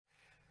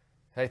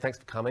Hey, thanks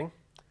for coming.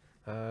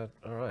 All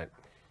right.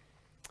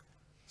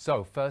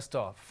 So first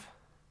off,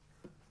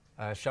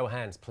 show of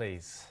hands,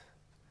 please.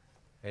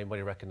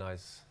 Anybody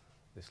recognize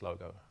this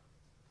logo?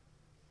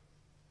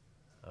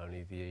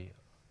 Only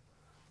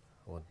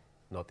well,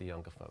 not the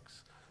younger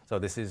folks. So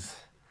this is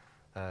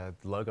the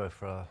logo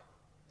for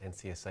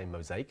NCSA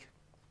Mosaic,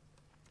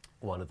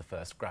 one of the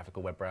first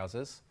graphical web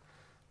browsers.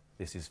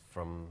 This is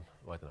from,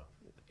 I don't know,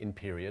 in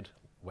period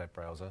web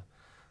browser,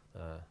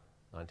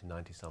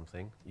 1990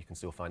 something. You can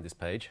still find this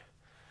page.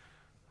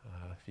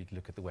 If you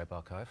look at the web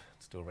archive,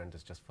 it still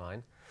renders just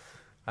fine.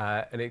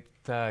 And it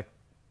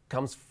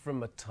comes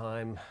from a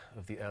time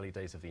of the early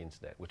days of the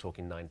internet. We're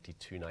talking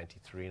 92,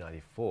 93,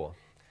 94.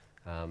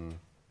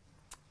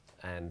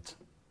 And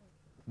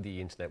the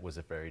internet was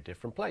a very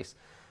different place.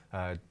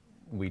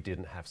 We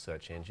didn't have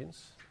search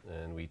engines,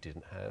 and we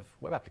didn't have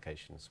web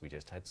applications. We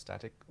just had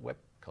static web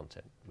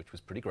content, which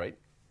was pretty great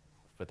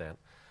for that.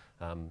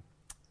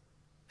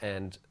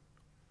 And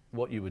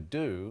what you would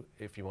do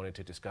if you wanted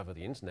to discover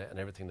the internet and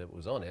everything that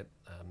was on it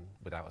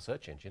without a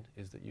search engine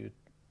is that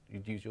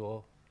you'd use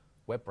your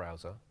web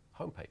browser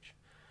homepage.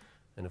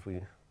 And if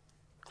we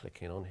click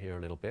in on here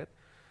a little bit,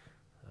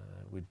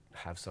 we'd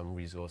have some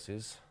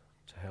resources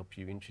to help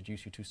you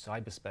introduce you to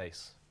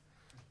cyberspace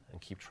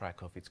and keep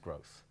track of its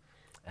growth.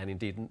 And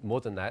indeed, more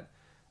than that,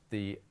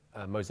 the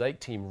Mosaic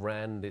team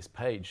ran this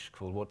page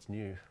called What's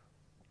New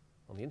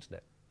on the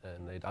Internet.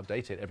 And they'd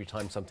update it every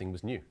time something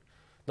was new.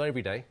 Not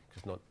every day,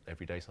 because not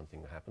every day something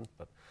would happen,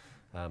 but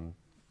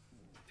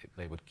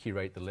they would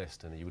curate the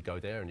list, and you would go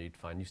there and you'd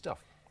find new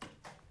stuff.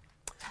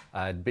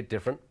 A bit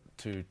different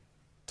to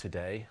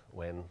today,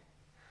 when,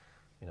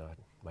 you know,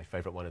 my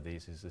favorite one of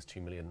these is there's 2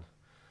 million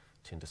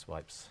Tinder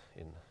swipes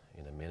in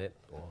a minute,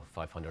 or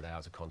 500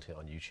 hours of content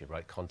on YouTube,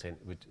 right? Content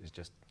which is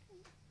just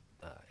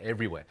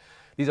everywhere.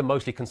 These are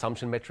mostly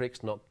consumption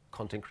metrics, not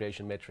content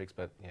creation metrics,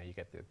 but you know, you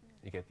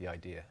get the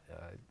idea.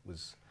 It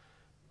was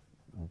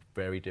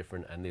very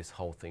different, and this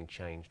whole thing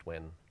changed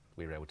when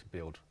we were able to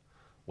build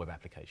web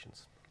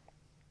applications.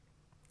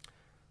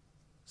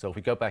 So if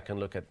we go back and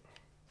look at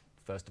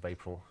 1st of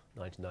April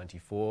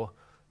 1994,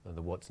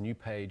 the What's New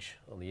page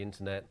on the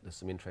internet, there's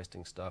some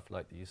interesting stuff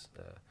like these.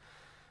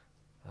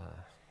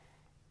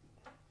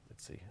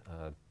 Let's see,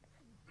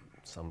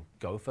 some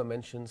Gopher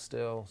mentions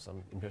still,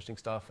 some interesting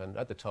stuff, and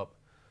at the top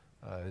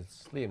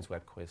it's Liam's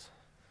web quiz.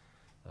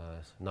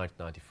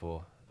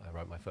 1994, I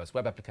wrote my first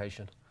web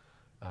application.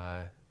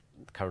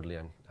 Currently,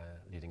 I'm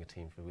leading a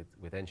team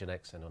with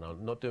NGINX, and when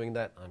I'm not doing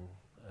that, I'm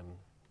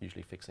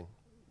usually fixing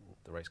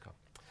the race car.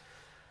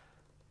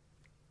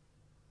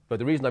 But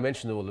the reason I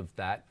mention all of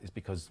that is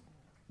because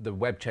the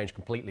web changed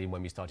completely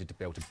when we started to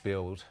be able to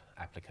build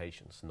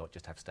applications, not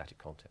just have static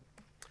content.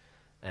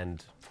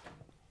 And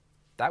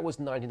that was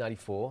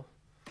 1994,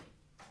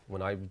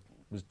 when I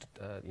was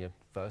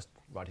first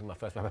writing my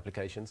first web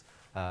applications.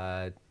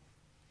 Apache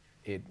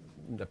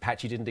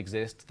didn't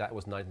exist. That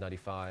was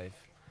 1995.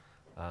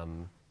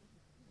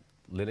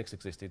 Linux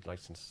existed like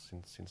since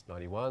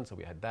 91, so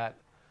we had that.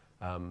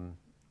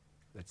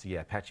 Let's see,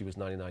 yeah, Apache was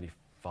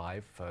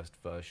 1995, first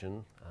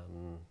version.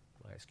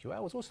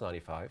 MySQL was also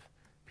 95.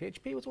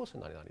 PHP was also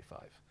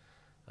 1995.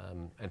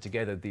 And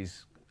together,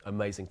 these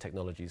amazing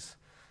technologies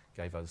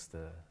gave us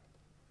the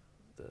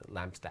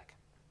LEMP stack.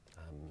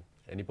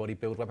 Anybody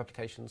build web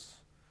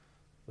applications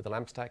with a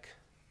LEMP stack?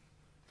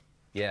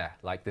 Yeah,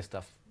 like this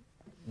stuff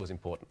was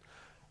important.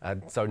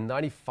 So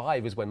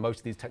 95 is when most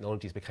of these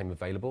technologies became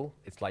available.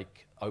 It's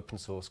like open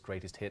source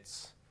greatest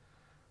hits,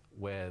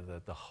 where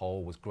the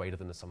whole was greater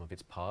than the sum of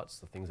its parts,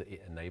 the things that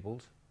it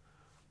enabled.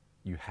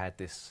 You had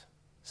this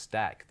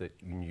stack that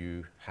you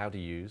knew how to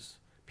use.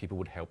 People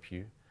would help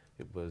you.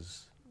 It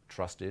was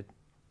trusted.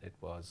 It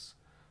was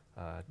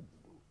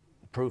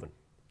proven.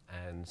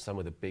 And some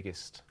of the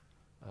biggest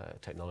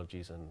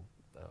technologies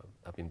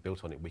have been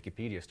built on it.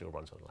 Wikipedia still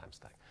runs on a LAMP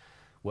stack.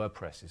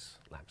 WordPress is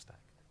LAMP stack.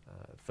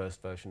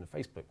 First version of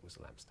Facebook was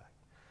a LAMP stack.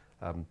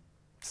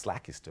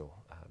 Slack is still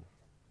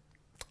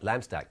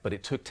LAMP stack, but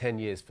it took 10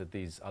 years for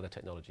these other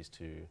technologies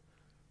to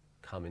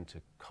come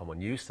into common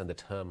use, and the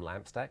term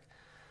LAMP stack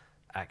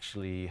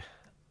actually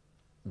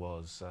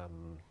was,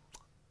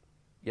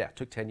 it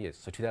took 10 years.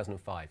 So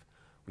 2005,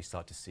 we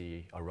start to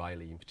see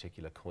O'Reilly in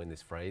particular coin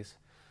this phrase,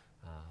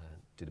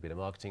 did a bit of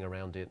marketing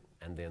around it,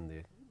 and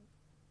then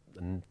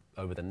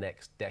over the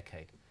next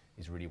decade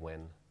is really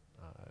when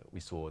we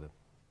saw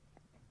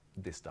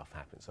this stuff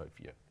happen. So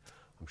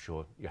I'm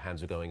sure your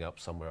hands are going up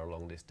somewhere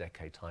along this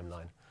decade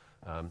timeline.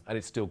 And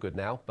it's still good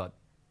now, but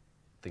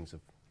things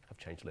have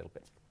changed a little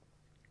bit.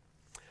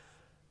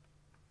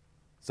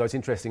 So it's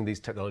interesting, these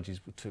technologies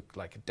took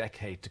like a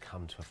decade to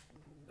come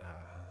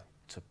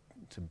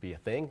to be a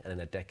thing, and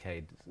in a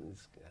decade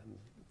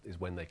is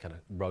when they kind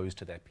of rose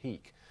to their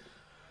peak.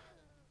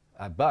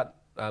 But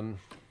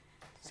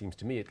seems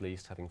to me, at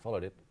least, having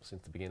followed it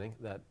since the beginning,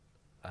 that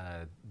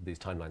these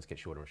timelines get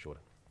shorter and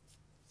shorter.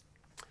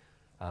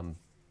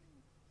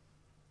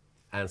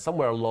 And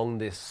somewhere along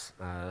this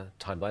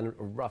timeline,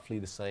 roughly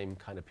the same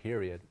kind of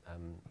period,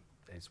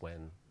 is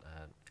when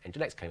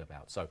NGINX came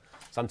about. So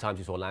sometimes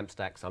you saw LAMP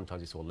stack,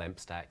 sometimes you saw LEMP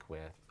stack,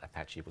 where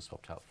Apache was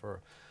swapped out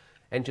for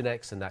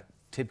NGINX, and that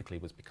typically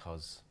was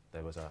because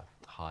there was a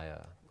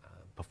higher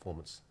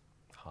performance,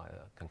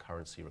 higher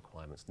concurrency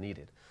requirements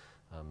needed.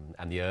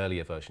 And the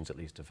earlier versions, at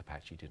least, of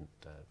Apache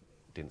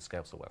didn't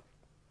scale so well.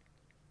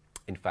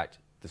 In fact,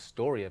 the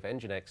story of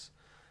NGINX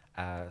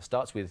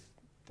starts with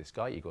this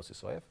guy, Igor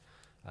Sysoev.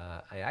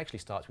 It actually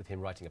starts with him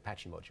writing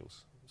Apache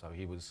modules. So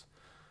he was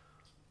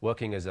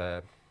working as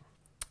a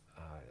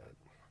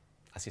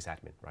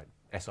sysadmin, right?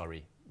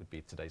 SRE would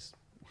be today's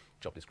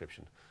job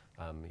description.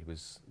 He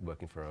was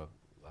working for a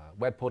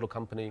web portal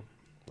company,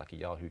 like a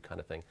Yahoo kind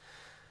of thing.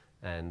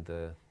 And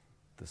the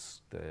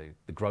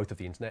growth of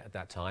the internet at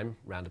that time,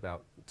 round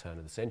about the turn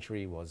of the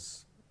century,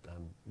 was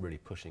really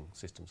pushing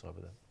systems over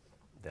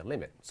their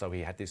limit. So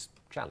he had this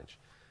challenge.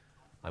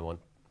 I want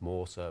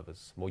more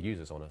servers, more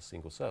users on a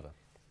single server.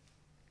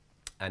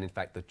 And in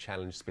fact, the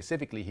challenge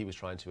specifically he was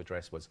trying to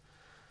address was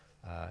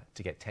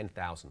to get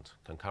 10,000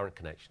 concurrent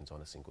connections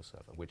on a single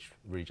server, which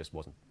really just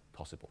wasn't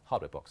possible.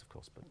 Hardware box, of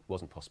course, but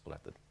wasn't possible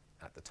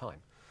at the time.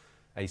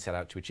 And he set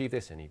out to achieve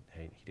this, and he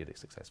did it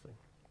successfully.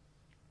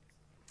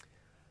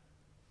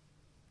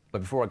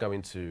 But before I go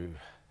into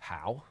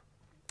how,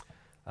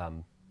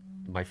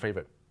 my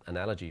favorite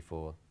analogy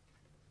for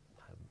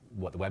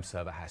what the web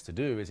server has to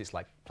do is it's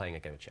like playing a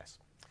game of chess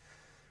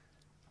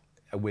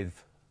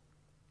with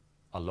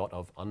a lot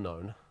of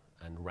unknown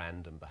and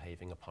random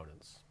behaving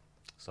opponents.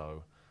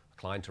 So a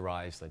client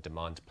arrives, they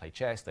demand to play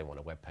chess, they want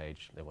a web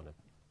page, they want to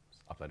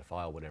upload a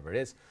file, whatever it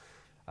is.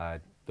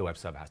 The web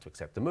server has to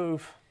accept the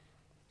move,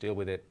 deal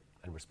with it,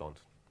 and respond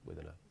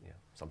within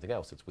something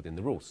else that's within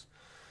the rules.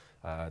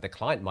 The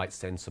client might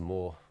send some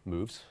more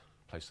moves,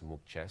 play some more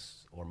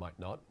chess, or might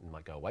not, and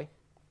might go away.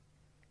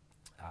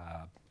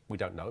 We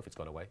don't know if it's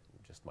gone away,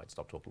 it just might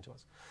stop talking to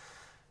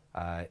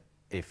us.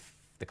 If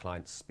the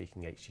client's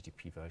speaking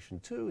HTTP version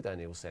 2,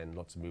 then it will send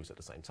lots of moves at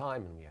the same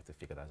time, and we have to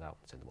figure that out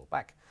and send them all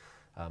back.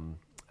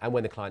 And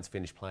when the client's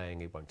finished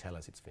playing, it won't tell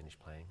us it's finished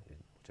playing. It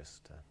will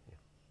just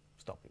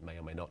stop. It may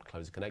or may not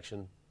close the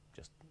connection,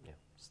 just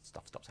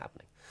stuff stops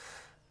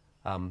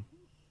happening.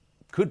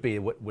 Could be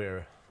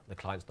where the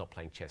client's not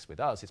playing chess with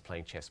us, it's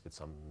playing chess with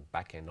some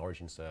back-end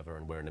origin server,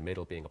 and we're in the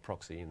middle being a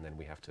proxy, and then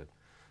we have to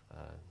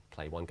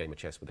play one game of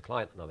chess with the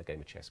client, another game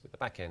of chess with the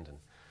back-end,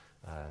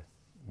 and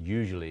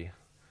usually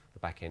the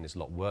back-end is a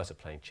lot worse at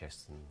playing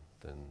chess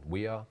than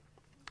we are,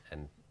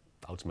 and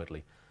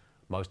ultimately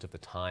most of the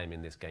time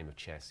in this game of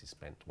chess is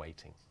spent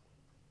waiting.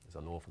 There's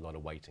an awful lot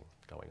of waiting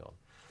going on.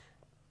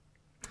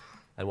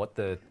 And what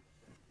the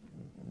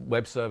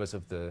web servers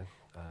of the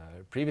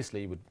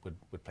previously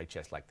would play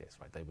chess like this,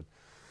 right? They would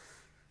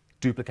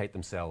duplicate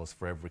themselves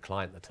for every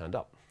client that turned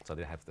up. So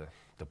they have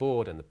the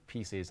board and the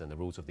pieces and the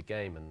rules of the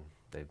game, and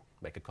they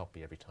make a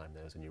copy every time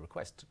there's a new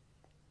request.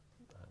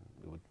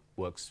 It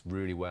works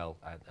really well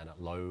and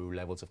at low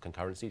levels of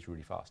concurrency. It's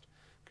really fast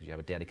because you have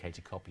a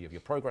dedicated copy of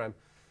your program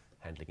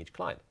handling each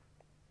client.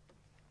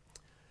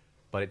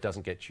 But it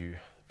doesn't get you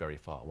very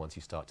far once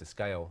you start to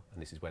scale,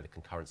 and this is where the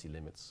concurrency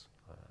limits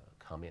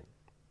come in.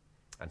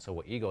 And so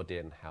what Igor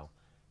did and how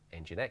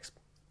NGINX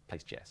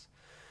plays chess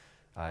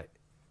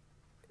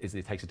is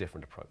it takes a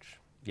different approach.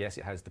 Yes,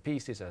 it has the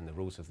pieces and the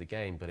rules of the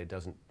game, but it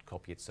doesn't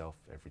copy itself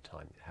every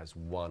time. It has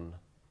one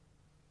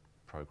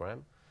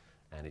program,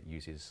 and it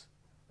uses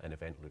an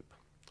event loop.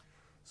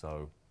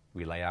 So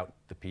we lay out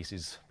the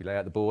pieces, we lay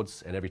out the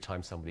boards, and every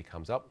time somebody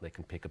comes up, they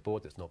can pick a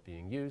board that's not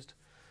being used,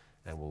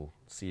 and we'll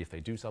see if they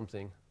do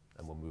something,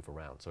 and we'll move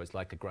around. So it's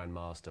like a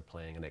grandmaster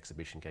playing an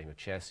exhibition game of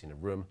chess in a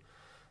room.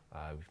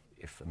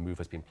 If a move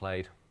has been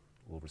played,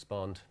 we'll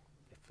respond.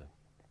 If a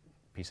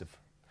piece of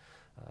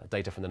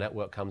data from the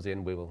network comes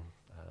in, we will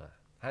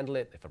handle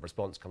it. If a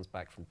response comes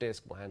back from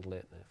disk, we'll handle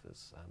it. And if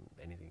there's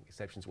anything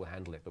exceptions, we'll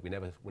handle it. But we're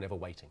never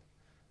waiting,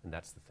 and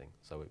that's the thing.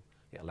 So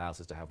it allows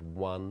us to have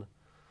one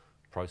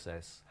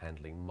process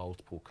handling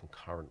multiple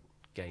concurrent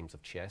games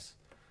of chess,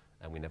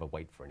 and we never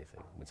wait for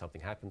anything. When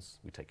something happens,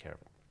 we take care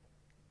of it.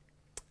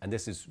 And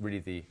this is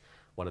really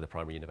one of the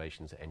primary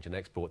innovations that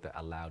NGINX brought that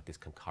allowed this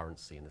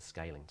concurrency and the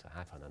scaling to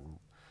happen. And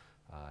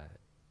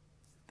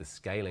the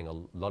scaling, a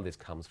lot of this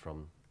comes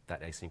from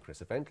that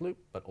asynchronous event loop,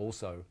 but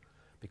also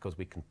because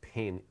we can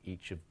pin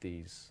each of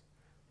these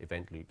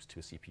event loops to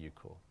a CPU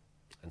core.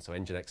 And so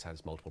NGINX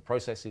has multiple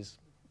processes.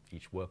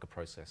 Each worker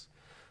process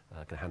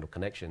can handle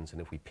connections,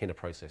 and if we pin a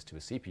process to a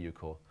CPU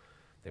core,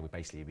 then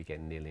we get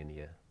near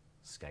linear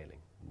scaling.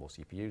 More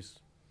CPUs,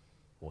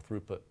 more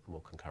throughput,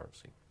 more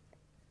concurrency.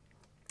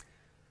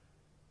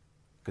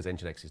 Because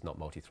NGINX is not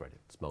multi-threaded,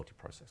 it's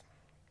multi-process.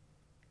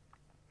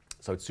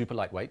 So it's super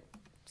lightweight,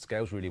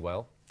 scales really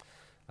well,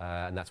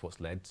 and that's what's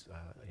led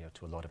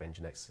to a lot of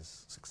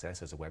NGINX's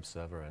success as a web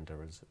server and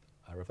as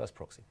a reverse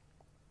proxy.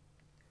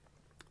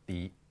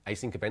 The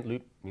async event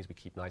loop means we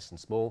keep nice and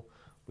small.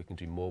 We can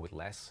do more with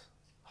less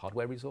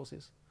hardware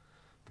resources.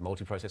 The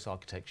multi-process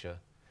architecture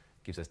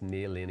gives us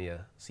near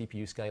linear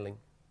CPU scaling.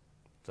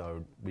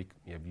 So you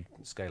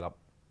can scale up,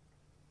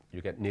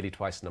 you get nearly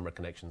twice the number of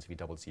connections if you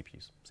double the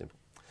CPUs, simple.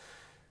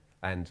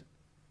 And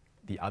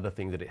The other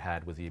thing that it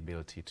had was the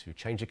ability to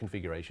change the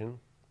configuration,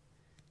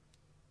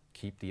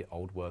 keep the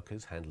old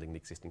workers handling the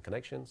existing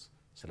connections,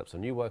 set up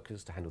some new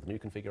workers to handle the new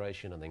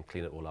configuration, and then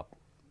clean it all up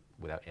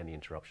without any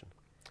interruption.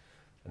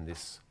 And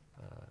this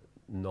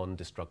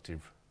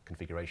non-destructive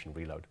configuration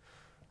reload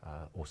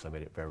also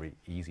made it very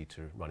easy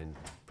to run in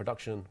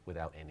production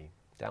without any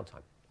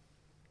downtime.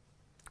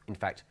 In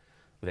fact,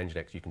 with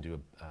NGINX, you can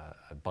do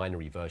a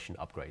binary version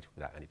upgrade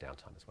without any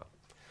downtime as well.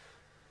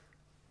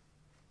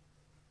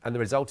 And the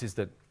result is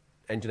that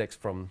NGINX,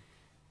 from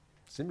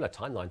similar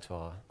timeline to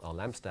our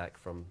LAMP stack,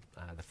 from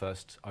the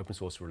first open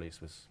source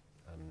release was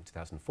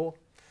 2004,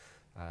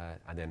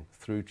 and then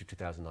through to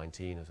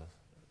 2019 as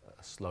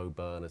a slow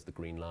burn as the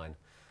green line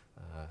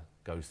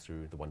goes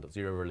through the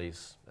 1.0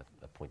 release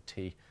at point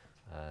T,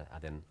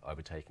 and then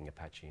overtaking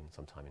Apache in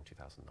sometime in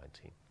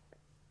 2019.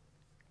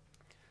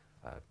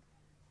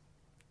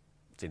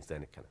 Since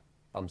then, it kind of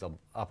bumps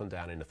up and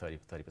down in the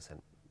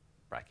 30%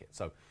 bracket.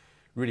 So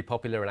really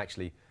popular, and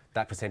actually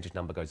that percentage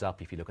number goes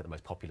up if you look at the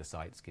most popular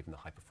sites, given the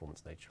high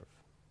performance nature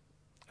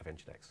of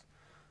NGINX.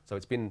 So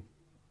it's been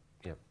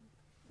a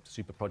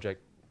super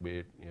project.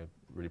 We're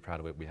really proud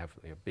of it. We have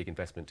a big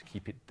investment to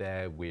keep it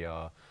there. We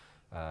are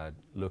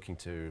looking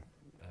to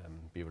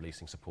be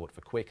releasing support for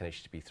Quick and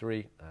HTTP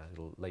 3 a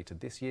little later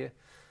this year,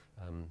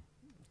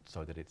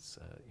 so that it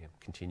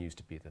continues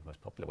to be the most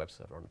popular web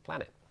server on the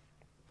planet.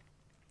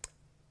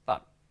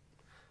 But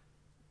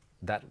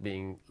that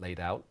being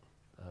laid out,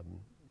 I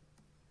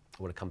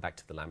want to come back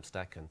to the LAMP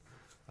stack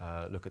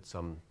and look at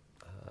some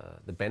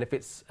the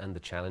benefits and the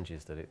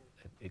challenges that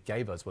it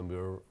gave us when we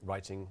were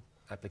writing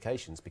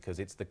applications, because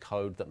it's the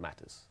code that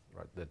matters,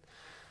 right? That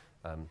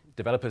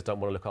developers don't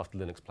want to look after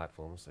Linux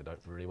platforms. They don't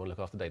really want to look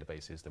after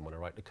databases. They want to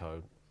write the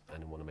code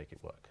and want to make it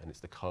work. And it's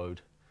the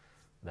code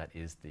that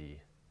is the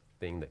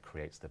thing that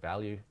creates the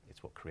value.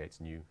 It's what creates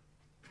new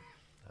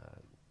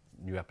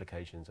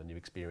applications and new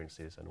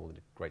experiences and all the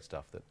great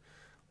stuff that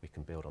we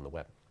can build on the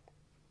web.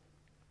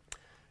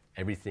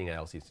 Everything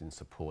else is in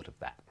support of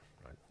that,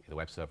 right? The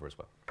web server as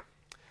well.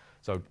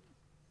 So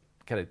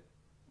kind of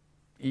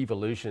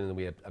evolution,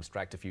 we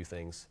abstract a few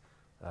things.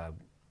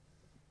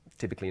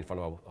 Typically in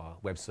front of our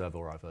web server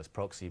or our reverse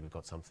proxy, we've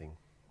got something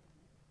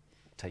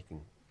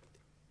taking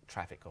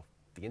traffic off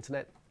the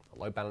internet, a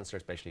load balancer,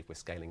 especially if we're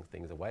scaling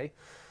things away.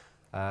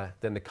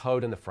 Then the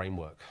code and the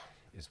framework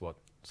is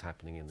what's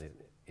happening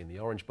in the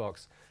orange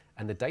box.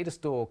 And the data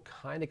store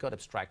kind of got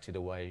abstracted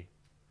away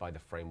by the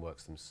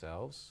frameworks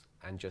themselves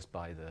and just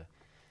by the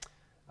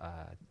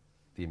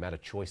amount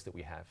of choice that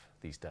we have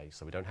these days.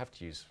 So we don't have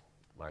to use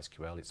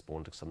MySQL. It's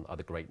spawned to some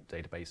other great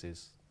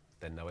databases,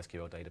 then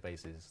NoSQL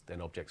databases,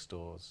 then object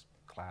stores,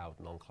 cloud,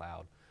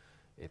 non-cloud.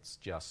 It's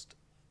just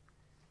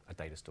a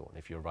data store. And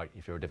if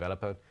you're a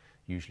developer,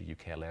 usually you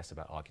care less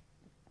about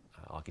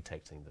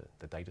architecting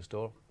the data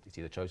store. It's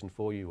either chosen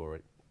for you or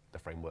the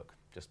framework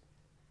just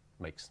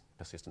makes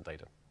persistent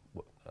data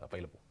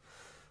available.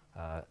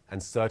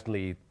 And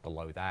certainly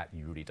below that,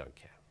 you really don't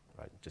care,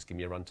 right? Just give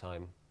me a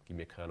runtime, give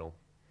me a kernel,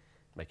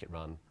 make it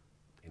run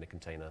in a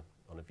container,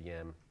 on a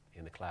VM,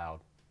 in the cloud,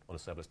 on a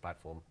serverless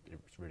platform.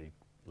 It's really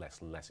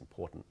less and less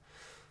important.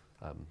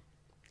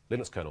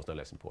 Linux kernel is no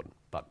less important,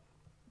 but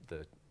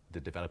the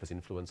developer's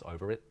influence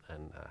over it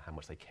and how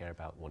much they care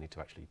about wanting to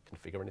actually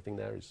configure anything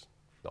there is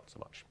not so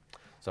much.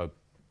 So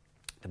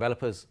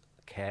developers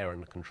care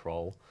and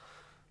control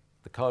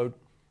the code,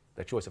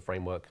 their choice of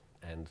framework,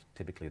 and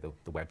typically the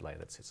web layer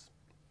that sits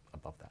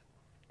above that.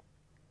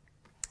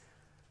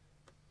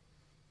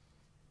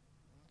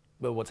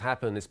 But what's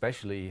happened,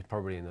 especially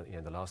probably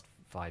in the last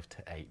 5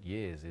 to 8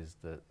 years, is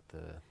that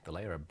the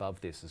layer above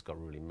this has got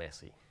really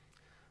messy.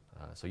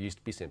 So it used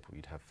to be simple.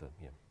 You'd have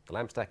the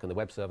LAMP stack and the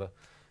web server,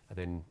 and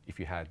then if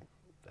you had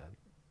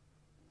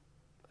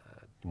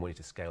you wanted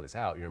to scale this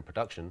out, you're in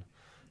production,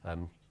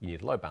 you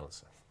need a load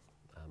balancer,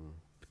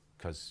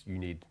 because you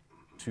need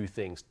two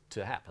things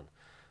to happen.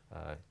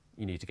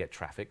 You need to get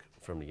traffic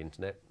from the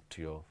internet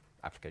to your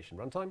application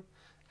runtime,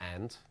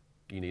 and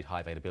you need high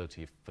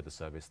availability for the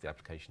service, the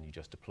application you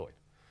just deployed.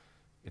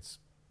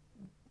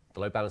 The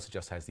load balancer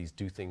just has these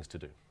two things to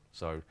do.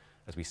 So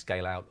as we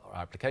scale out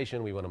our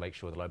application, we want to make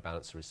sure the load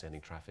balancer is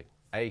sending traffic,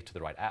 A, to the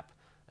right app,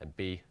 and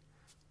B,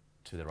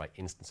 to the right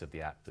instance of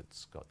the app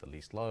that's got the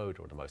least load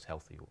or the most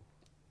healthy, or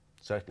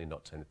certainly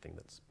not to anything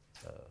that's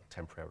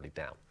temporarily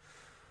down.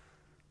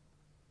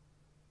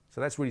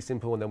 So that's really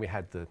simple. And then we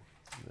had the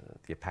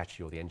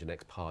Apache or the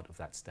NGINX part of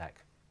that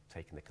stack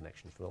taking the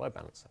connection from the load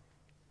balancer.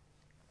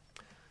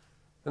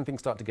 Then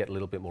things start to get a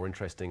little bit more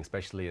interesting,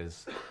 especially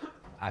as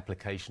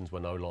applications were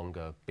no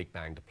longer big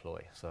bang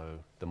deploy. So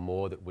the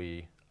more that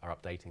we are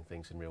updating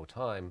things in real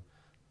time,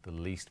 the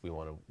least we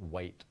want to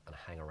wait and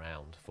hang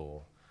around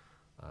for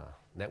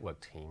network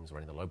teams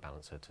running the load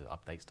balancer to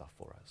update stuff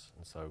for us.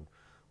 And so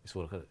we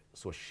sort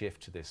of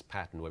shift to this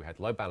pattern where we had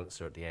the load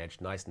balancer at the edge,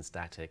 nice and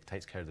static,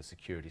 takes care of the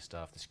security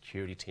stuff. The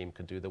security team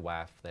can do the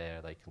WAF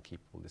there. They can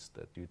keep all this,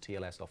 do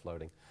TLS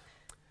offloading.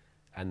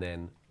 And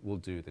then we'll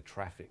do the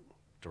traffic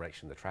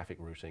direction, the traffic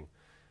routing,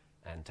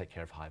 and take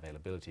care of high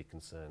availability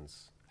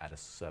concerns at a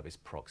service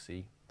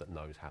proxy that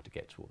knows how to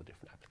get to all the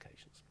different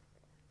applications.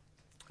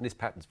 And this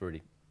pattern's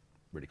really,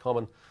 really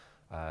common.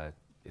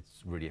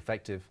 It's really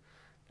effective.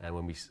 And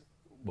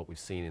what we've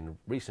seen in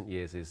recent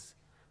years is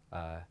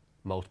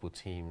multiple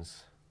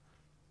teams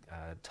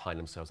tying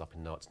themselves up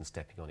in knots and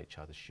stepping on each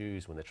other's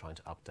shoes when they're trying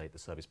to update the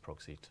service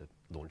proxy to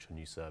launch a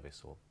new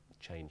service or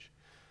change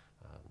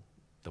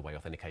the way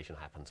authentication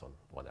happens on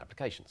one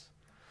applications.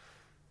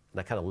 And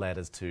that kind of led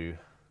us to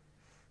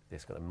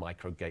this kind of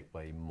micro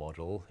gateway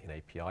model in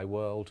API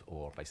world,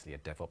 or basically a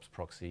DevOps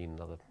proxy in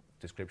another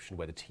description,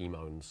 where the team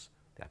owns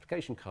the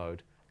application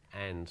code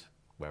and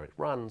where it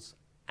runs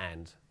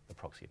and the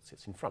proxy it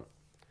sits in front.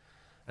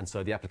 And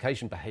so the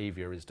application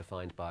behavior is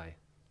defined by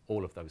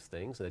all of those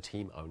things, and the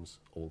team owns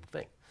all the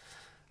thing.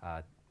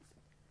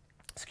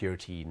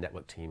 Security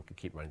network team could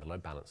keep running the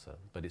load balancer,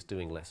 but it's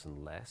doing less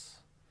and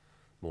less.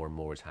 More and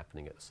more is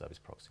happening at the service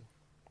proxy.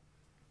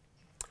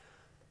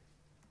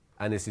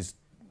 And this is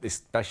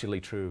especially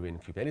true in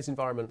Kubernetes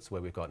environments,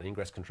 where we've got an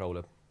Ingress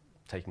controller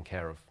taking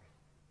care of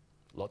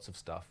lots of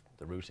stuff,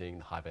 the routing,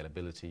 the high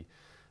availability,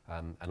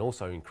 and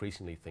also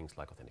increasingly things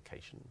like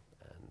authentication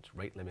and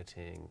rate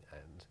limiting.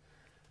 And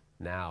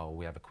now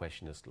we have a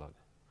question as like,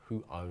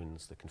 who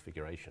owns the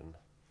configuration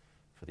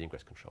for the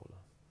Ingress controller?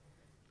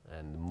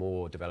 And the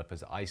more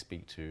developers I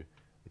speak to,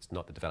 it's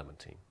not the development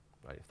team,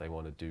 right? If they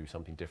want to do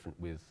something different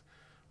with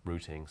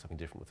routing, something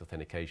different with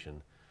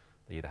authentication,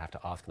 they either have to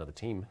ask another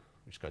team,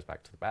 which goes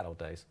back to the bad old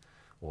days,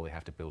 or they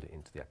have to build it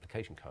into the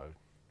application code,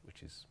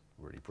 which is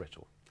really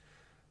brittle.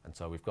 And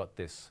so we've got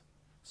this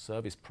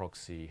service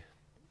proxy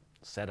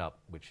setup,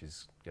 which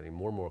is getting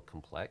more and more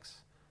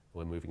complex.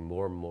 We're moving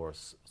more and more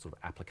sort of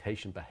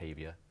application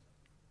behavior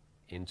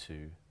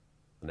into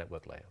the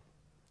network layer,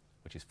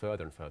 which is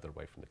further and further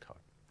away from the code.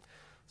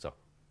 So,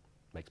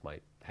 makes my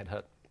head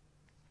hurt.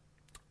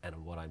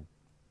 And what I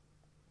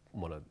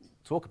want to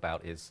talk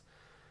about is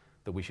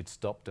that we should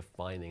stop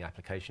defining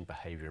application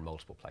behavior in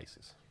multiple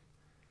places.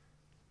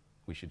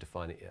 We should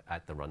define it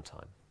at the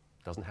runtime.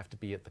 It doesn't have to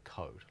be at the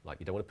code. Like,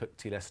 you don't want to put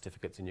TLS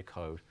certificates in your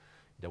code.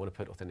 You don't want to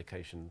put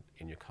authentication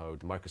in your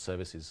code. The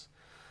microservices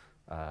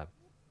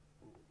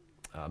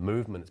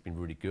movement has been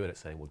really good at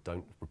saying, well,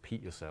 don't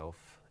repeat yourself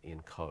in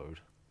code,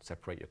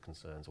 separate your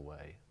concerns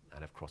away,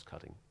 and have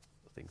cross-cutting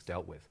things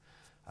dealt with.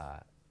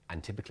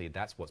 And typically,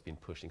 that's what's been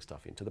pushing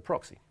stuff into the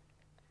proxy.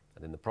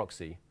 And then the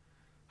proxy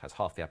has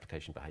half the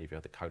application behavior,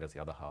 the code has the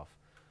other half.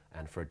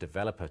 And for a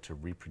developer to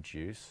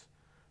reproduce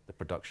the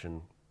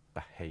production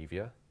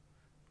behavior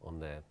on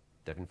their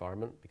dev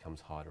environment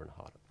becomes harder and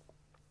harder.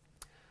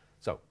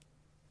 So,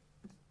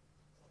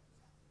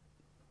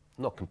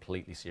 not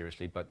completely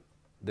seriously, but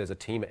there's a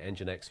team at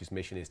NGINX whose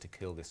mission is to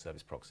kill this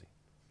service proxy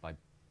by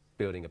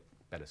building a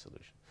better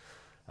solution,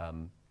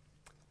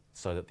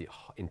 so that the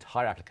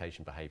entire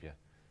application behavior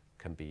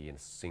can be in a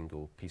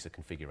single piece of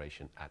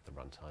configuration at the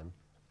runtime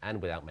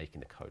and without making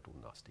the code all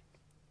nasty.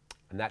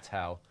 And that's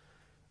how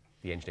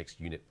the NGINX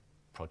Unit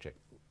project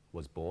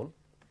was born.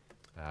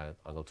 And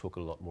I'll talk a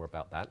lot more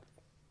about that.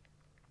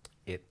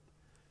 It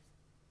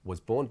was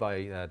born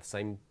by the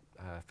same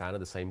founder,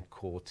 the same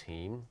core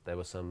team. There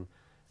were some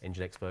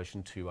NGINX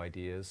version 2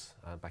 ideas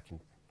back in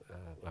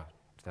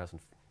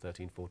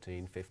 2013,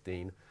 14,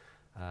 15.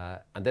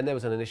 And then there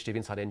was an initiative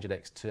inside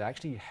NGINX to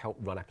actually help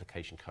run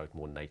application code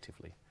more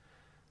natively.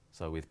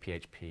 So with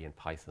PHP and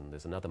Python,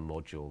 there's another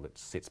module that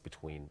sits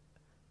between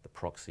the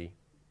proxy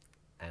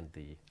and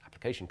the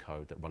application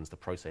code that runs the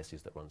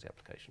processes that runs the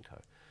application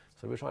code.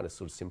 So we're trying to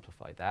sort of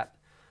simplify that.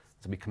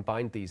 So we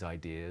combined these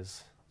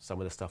ideas,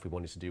 some of the stuff we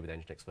wanted to do with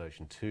NGINX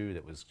version 2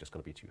 that was just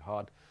going to be too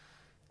hard,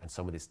 and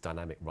some of this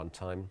dynamic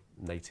runtime,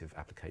 native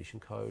application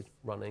code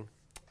running.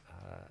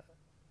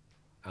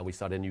 And we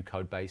started a new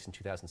code base in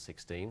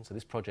 2016. So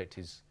this project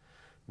is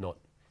not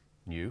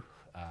new.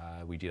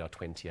 We did our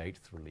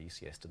 28th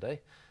release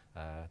yesterday.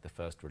 The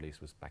first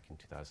release was back in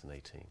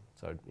 2018.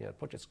 So yeah, the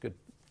project's good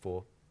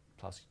 4+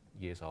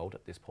 years old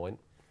at this point.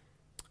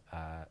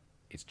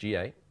 It's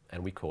GA,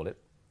 and we call it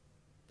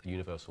the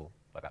Universal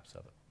Web App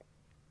Server.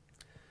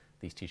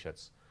 These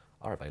t-shirts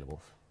are available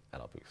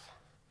at our booth.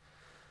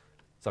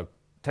 So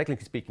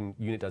technically speaking,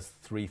 Unit does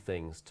 3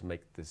 things to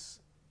make this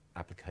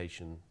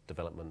application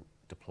development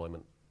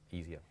deployment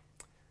easier.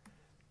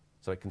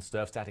 So it can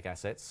serve static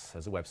assets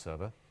as a web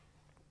server,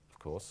 of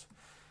course.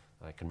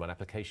 It can run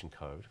application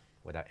code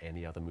without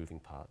any other moving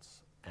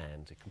parts,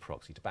 and it can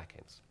proxy to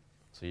backends.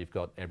 So you've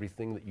got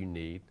everything that you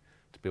need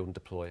to build and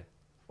deploy a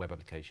web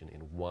application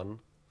in one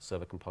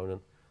server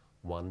component,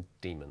 one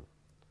daemon.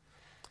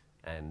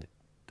 And it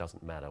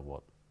doesn't matter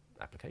what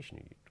application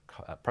you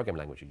use, program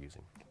language you're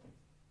using.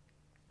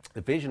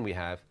 The vision we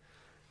have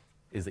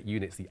is that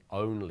Unit's the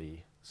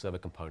only server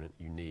component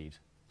you need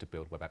to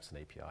build web apps and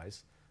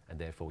APIs, and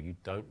therefore you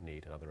don't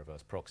need another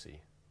reverse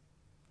proxy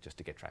just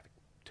to get traffic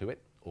to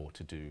it or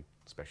to do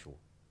special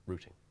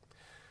routing.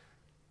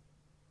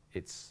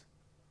 It's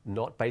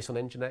not based on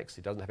NGINX.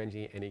 It doesn't have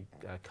any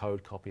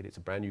code copied. It's a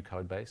brand new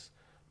code base,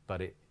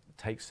 but it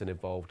takes an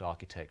evolved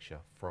architecture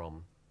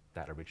from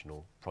that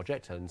original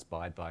project and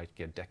inspired by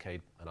a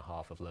decade and a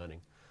half of learning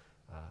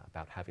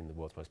about having the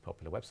world's most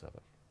popular web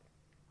server.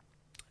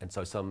 And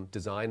so some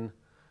design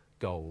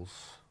goals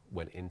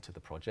went into the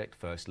project.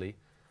 Firstly,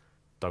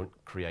 don't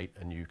create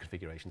a new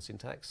configuration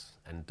syntax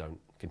and don't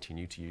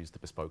continue to use the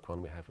bespoke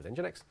one we have with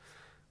NGINX.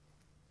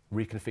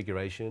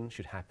 Reconfiguration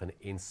should happen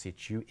in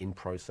situ, in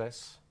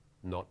process,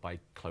 not by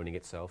cloning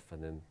itself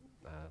and then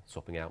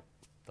swapping out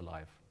the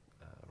live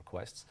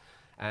requests.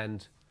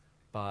 And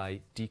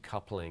by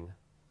decoupling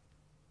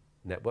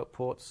network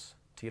ports,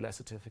 TLS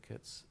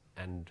certificates,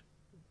 and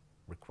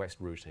request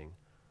routing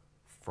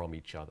from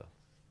each other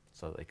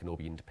so that they can all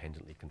be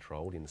independently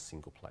controlled in a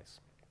single place.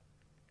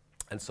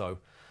 And so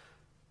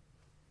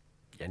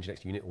the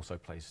NGINX unit also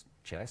plays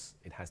chess.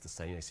 It has the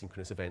same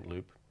asynchronous event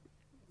loop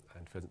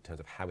and in terms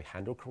of how we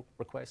handle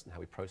requests and how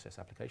we process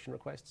application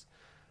requests.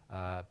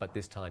 But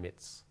this time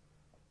it's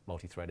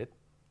multi-threaded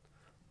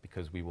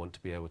because we want to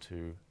be able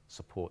to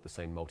support the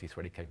same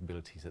multi-threaded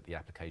capabilities that the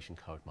application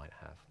code might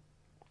have.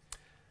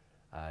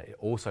 It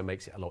also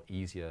makes it a lot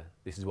easier.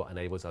 This is what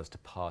enables us to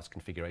pass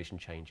configuration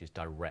changes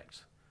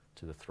direct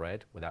to the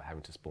thread without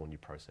having to spawn new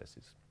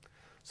processes.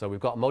 So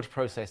we've got a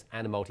multi-process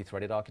and a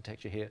multi-threaded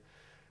architecture here.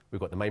 We've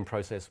got the main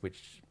process,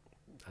 which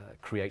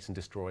creates and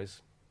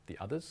destroys the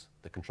others,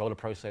 the controller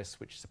process,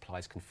 which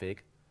supplies config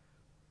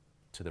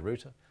to the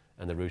router,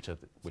 and the router,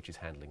 which is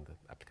handling the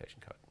application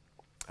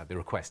code, the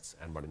requests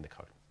and running the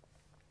code.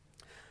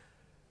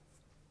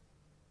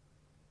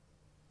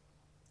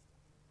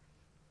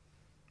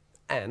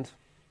 And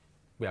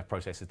we have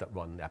processes that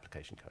run the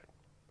application code.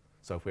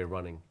 So if we're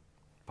running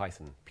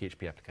Python,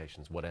 PHP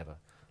applications, whatever,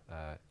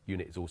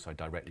 Unit is also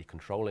directly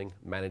controlling,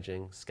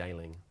 managing,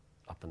 scaling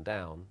up and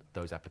down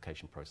those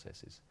application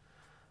processes.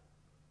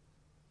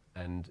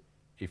 And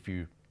if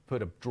you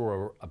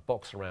draw a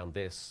box around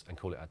this and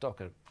call it a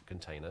Docker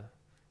container,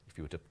 if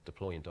you were to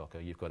deploy in Docker,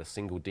 you've got a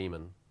single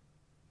daemon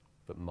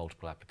but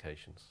multiple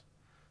applications.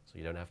 So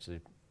you don't have to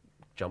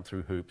jump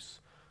through hoops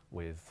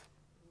with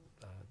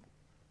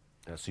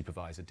a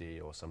supervisor D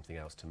or something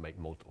else to make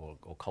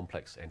or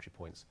complex entry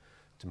points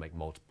to make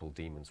multiple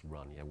daemons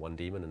run. You have one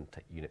daemon and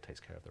Unit takes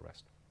care of the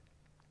rest.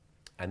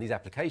 And these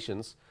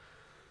applications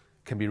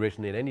can be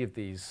written in any of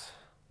these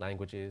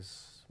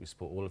languages. We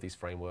support all of these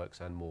frameworks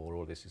and more.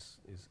 All of this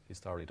is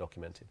thoroughly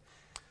documented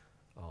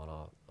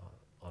on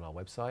our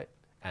website.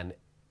 And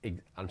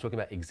I'm talking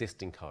about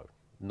existing code,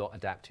 not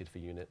adapted for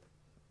Unit.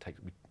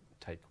 We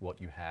take what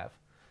you have,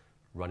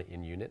 run it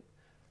in Unit,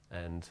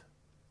 and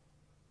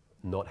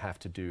not have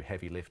to do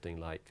heavy lifting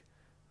like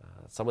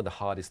some of the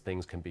hardest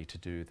things can be to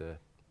do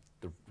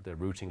the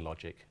routing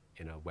logic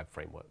in a web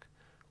framework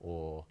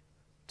or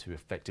to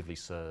effectively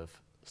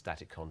serve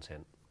static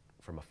content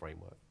from a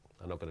framework.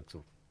 I'm not going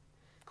to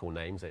call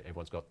names.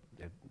 Everyone's got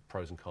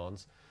pros and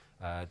cons.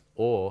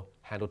 Or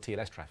handle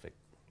TLS traffic.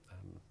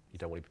 You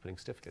don't want to be putting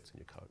certificates in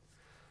your code.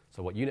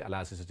 So what Unit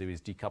allows us to do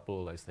is decouple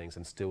all those things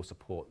and still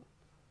support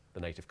the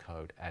native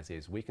code as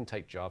is. We can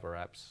take Java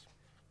apps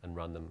and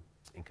run them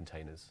in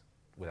containers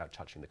without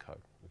touching the code.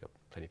 We've got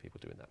plenty of people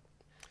doing that.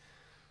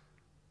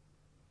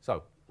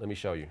 So let me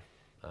show you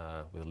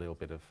with a little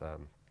bit of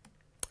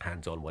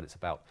hands-on what it's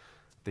about.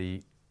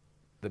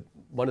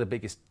 One of the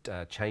biggest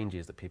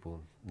changes that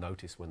people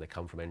notice when they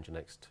come from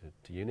NGINX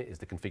to Unit is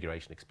the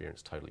configuration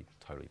experience totally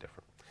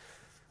different.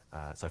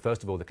 So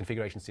first of all, the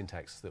configuration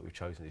syntax that we've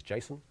chosen is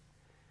JSON,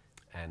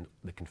 and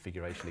the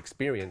configuration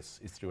experience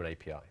is through an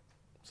API.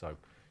 So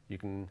you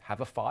can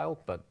have a file,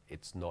 but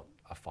it's not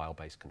a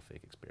file-based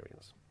config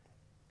experience.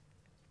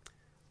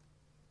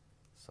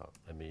 So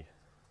let me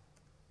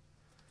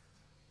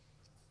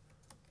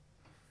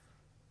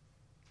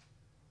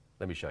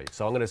show you.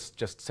 So I'm going to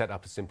just set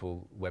up a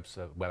simple web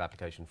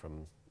application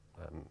from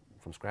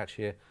scratch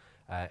here.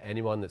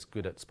 Anyone that's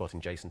good at spotting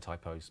JSON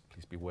typos,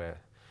 please beware.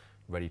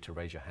 Ready to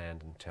raise your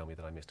hand and tell me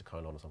that I missed a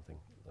colon or something.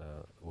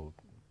 We'll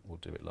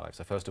do it live.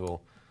 So first of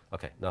all,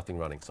 okay, nothing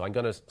running. So I'm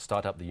going to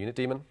start up the Unit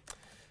daemon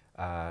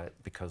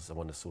because I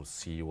want to sort of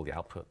see all the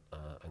output.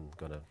 I'm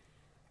going to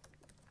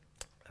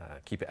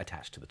keep it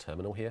attached to the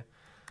terminal here,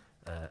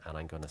 and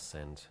I'm going to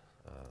send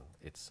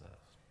its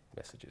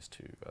messages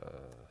to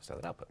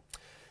standard output.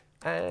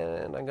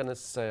 And I'm going to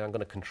say I'm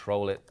going to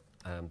control it.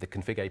 The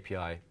config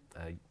API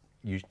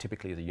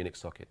typically is a Unix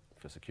socket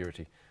for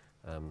security,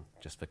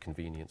 just for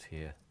convenience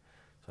here.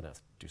 So I don't have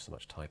to do so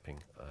much typing.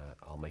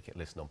 I'll make it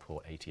listen on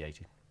port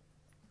 8080.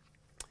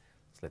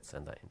 So let's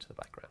send that into the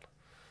background.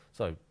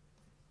 So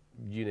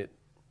Unit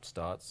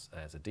starts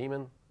as a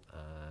daemon.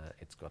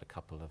 It's got a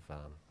couple of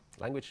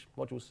language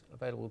modules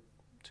available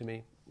to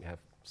me. We have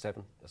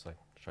 7, as I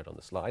showed on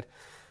the slide.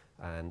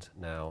 And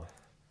now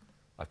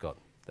I've got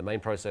the main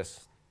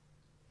process,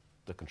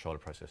 the controller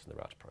process, and the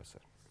router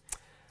process.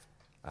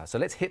 So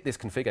let's hit this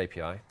config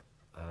API.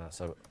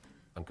 So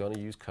I'm going to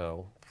use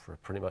curl for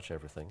pretty much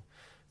everything.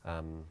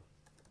 And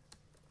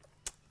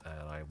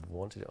I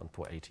wanted it on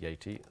port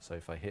 8080. So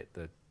if I hit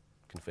the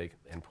config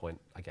endpoint,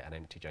 I get an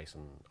empty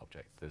JSON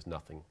object. There's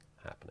nothing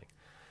happening.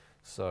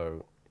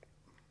 So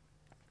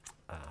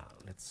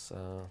let's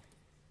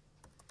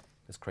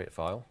create a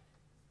file.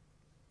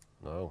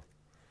 No.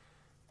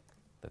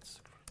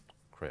 Let's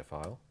create a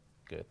file.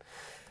 good.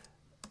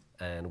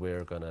 And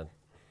we're going to,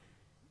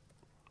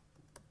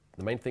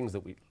 the main things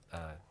that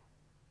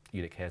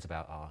Unit cares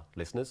about are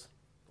listeners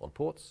on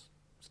ports,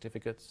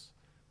 certificates,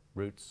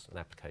 routes, and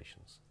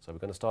applications. So we're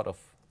going to start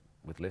off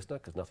with listener,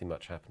 because nothing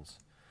much happens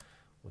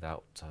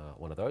without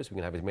one of those. We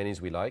can have as many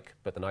as we like,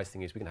 but the nice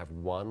thing is we can have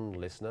one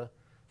listener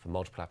for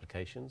multiple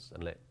applications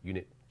and let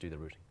Unit do the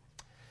routing.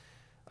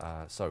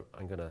 So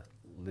I'm going to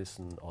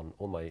listen on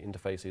all my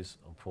interfaces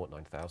on port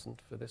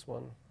 9000 for this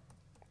one.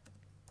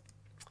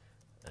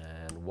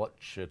 And what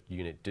should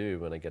Unit do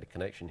when I get a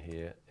connection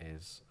here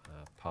is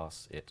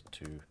pass it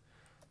to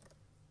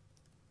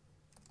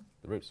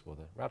the routes or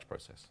the routes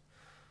process.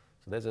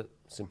 So there's a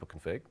simple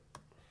config.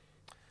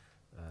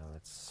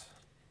 Let's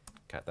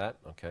cat that,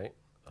 okay.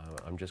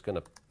 I'm just going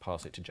to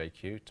pass it to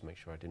JQ to make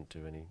sure I didn't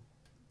do any,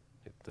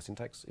 the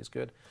syntax is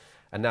good.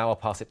 And now I'll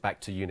pass it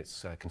back to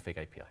Unit's config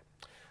API.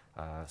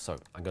 So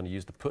I'm going to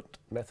use the put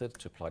method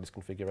to apply this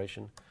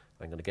configuration.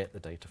 I'm going to get the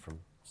data from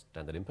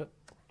standard input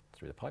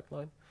through the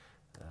pipeline,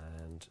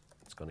 and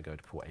it's going to go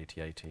to port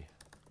 8080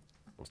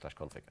 on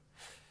 /config.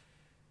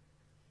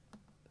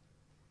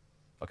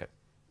 Okay,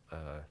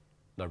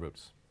 no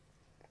routes.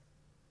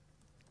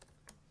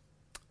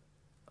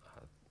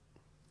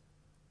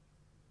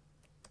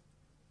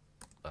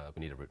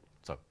 We need a route.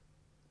 So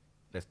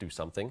let's do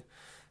something.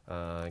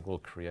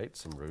 We'll create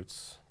some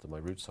routes. So my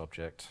routes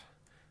object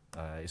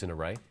is an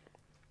array.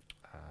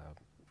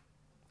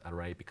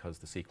 Array because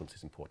the sequence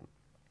is important.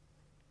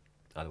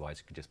 Otherwise,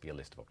 it could just be a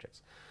list of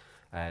objects.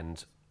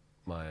 And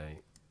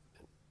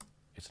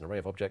it's an array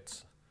of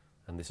objects,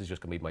 and this is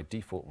just going to be my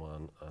default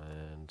one,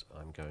 and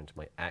I'm going to,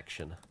 my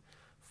action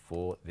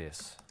for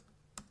this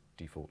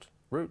default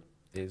route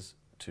is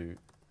to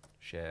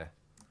share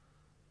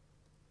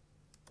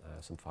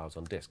some files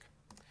on disk,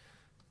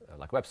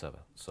 like a web server.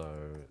 So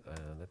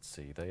let's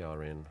see, they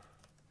are in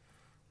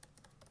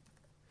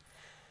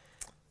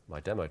my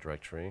demo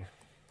directory.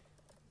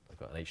 I've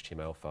got an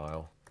HTML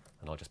file,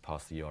 and I'll just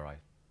pass the URI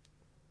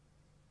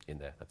in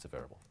there. That's a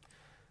variable.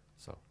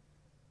 So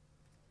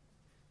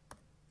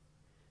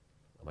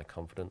am I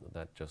confident that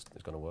that just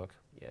is going to work?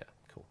 Yeah,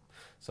 cool.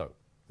 So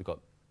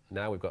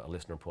now we've got a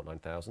listener on port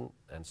 9000,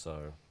 and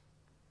so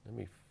let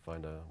me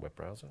find a web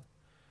browser.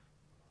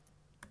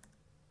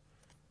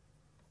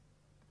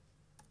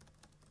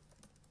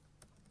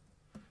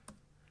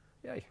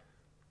 Yay.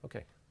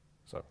 Okay.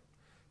 So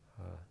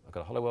I've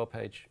got a hello world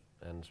page,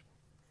 and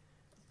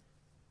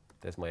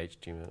there's my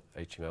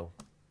HTML.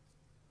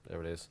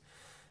 There it is.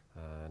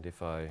 And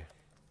if I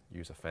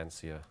use a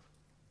fancier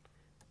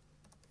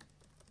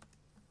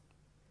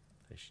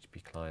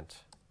HTTP client,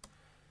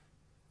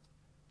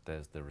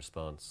 there's the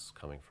response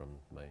coming from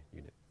my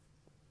Unit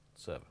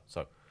server.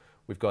 So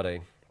we've got a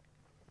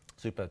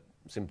super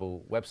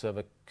simple web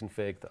server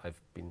config that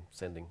I've been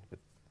sending with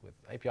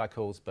API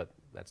calls, but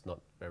that's not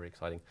very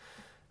exciting.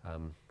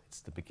 It's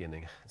the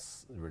beginning.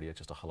 It's really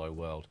just a hello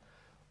world.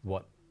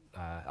 What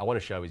I want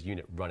to show is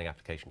Unit running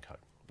application code,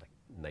 like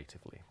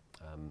natively.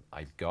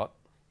 I've got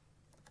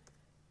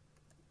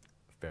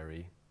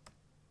very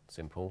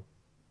simple,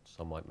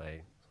 some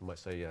might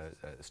say a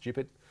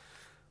stupid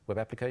web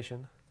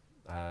application.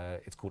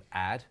 It's called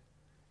add.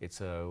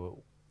 It's a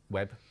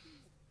web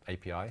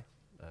API,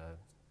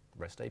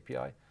 REST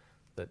API,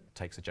 that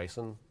takes a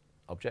JSON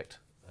object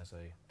as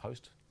a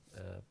post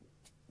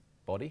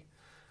body.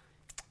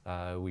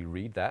 We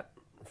read that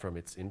from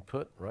its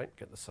input, right,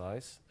 get the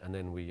size, and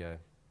then we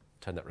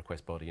turn that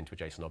request body into a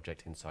JSON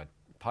object inside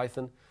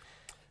Python.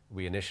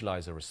 We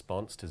initialize a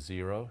response to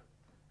 0,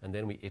 and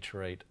then we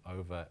iterate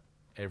over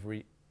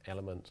every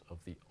element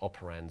of the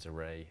operands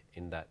array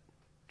in that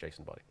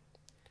JSON body.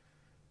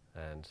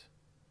 And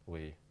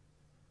we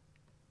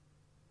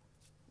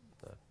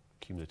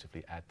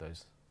cumulatively add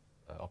those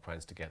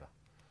operands together.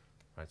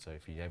 Right, so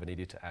if you ever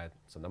needed to add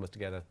some numbers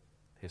together,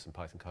 here's some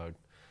Python code.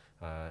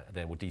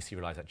 Then we'll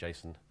deserialize that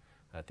JSON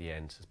at the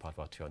end as part of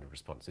our 200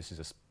 response. This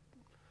is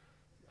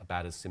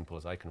about as simple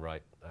as I can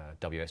write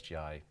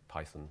WSGI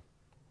Python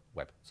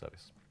web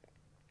service.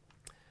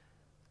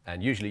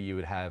 And usually you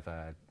would have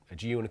a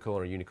GUnicorn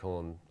or a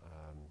unicorn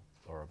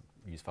or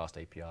use fast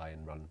API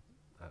and run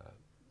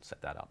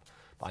set that up.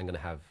 But I'm going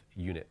to have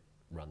Unit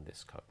run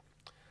this code.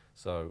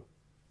 So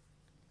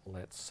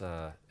let's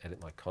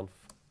edit my conf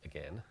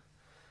again.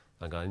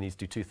 I'm going to need to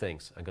do two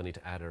things. I'm going to need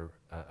to add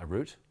a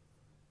route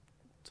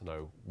to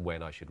know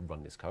when I should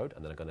run this code,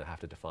 and then I'm going to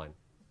have to define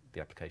the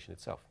application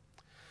itself.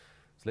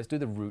 So let's do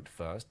the route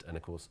first, and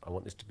of course I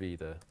want this to be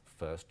the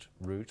first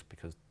route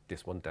because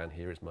this one down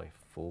here is my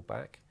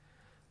fallback.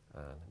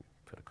 Let me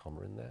put a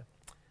comma in there,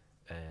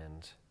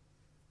 and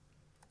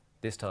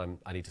this time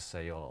I need to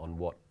say on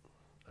what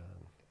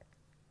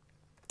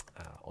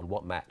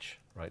match,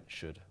 right,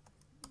 should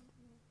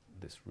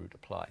this route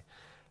apply.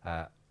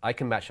 I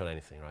can match on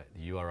anything, right?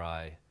 The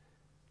URI,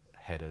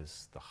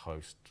 headers, the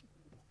host,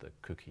 the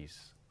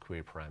cookies,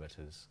 query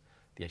parameters,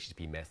 the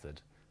HTTP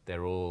method. They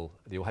all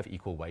have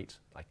equal weight.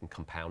 I can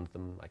compound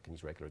them. I can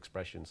use regular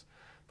expressions.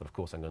 But of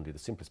course, I'm going to do the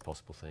simplest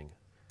possible thing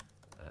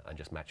and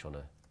just match on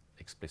an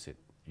explicit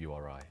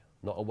URI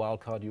not a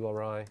wildcard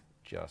URI,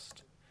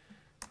 just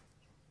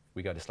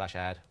we go to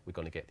 /add, we're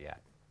going to get the add.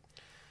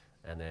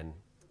 And then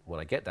when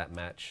I get that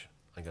match,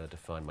 I'm going to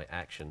define my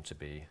action to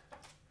be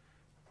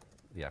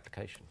the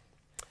application.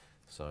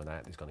 So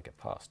that is going to get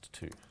passed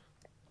to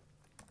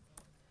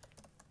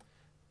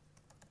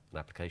an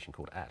application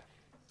called add,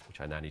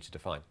 which I now need to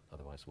define,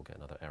 otherwise we'll get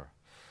another error.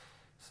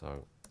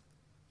 So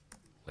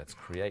let's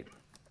create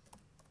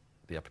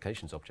the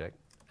applications object.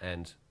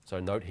 And so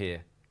note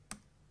here,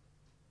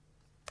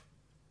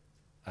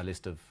 a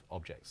list of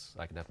objects.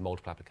 I can have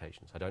multiple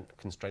applications. I don't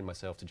constrain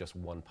myself to just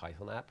one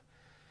Python app.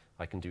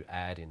 I can do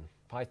add in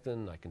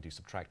Python, I can do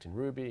subtract in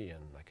Ruby,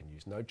 and I can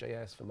use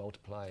Node.js for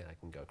multiply, and I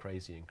can go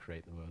crazy and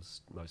create the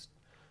most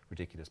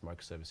ridiculous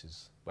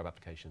microservices web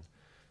applications.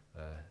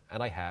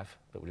 And I have,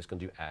 but we're just going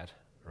to do add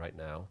right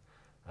now.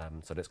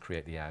 So let's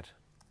create the add.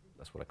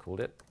 That's what I called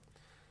it.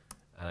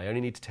 And I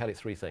only need to tell it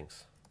 3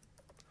 things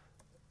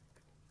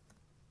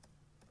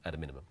at a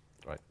minimum,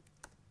 right?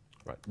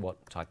 Right.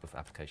 What type of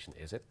application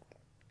is it?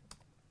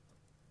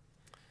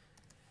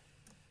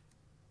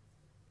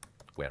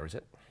 Where is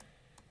it?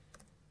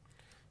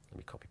 Let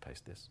me copy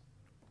paste this.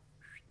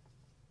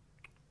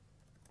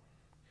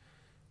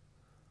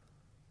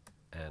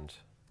 And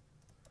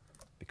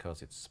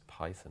because it's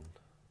Python,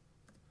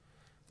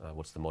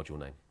 what's the module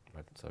name?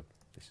 Right. So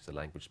this is a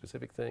language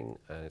specific thing,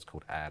 and it's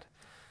called add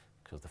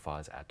because the file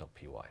is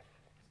add.py.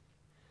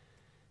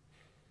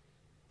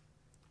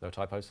 No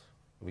typos?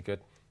 Are we good?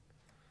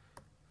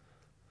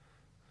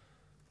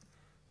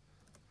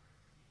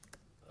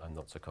 I'm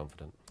not so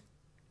confident.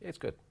 It's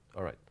good.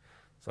 All right.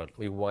 So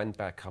we wind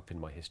back up in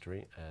my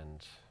history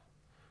and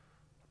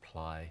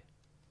apply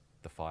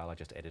the file I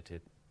just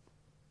edited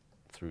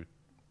through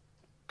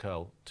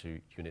curl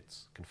to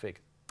units config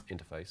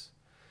interface.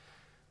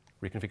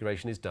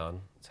 Reconfiguration is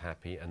done. It's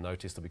happy. And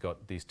notice that we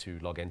got these 2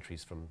 log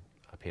entries from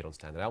appeared on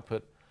standard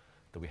output,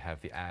 that we have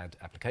the add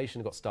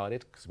application got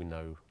started because we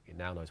know it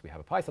now knows we have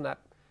a Python app,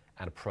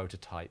 and a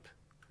prototype,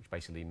 which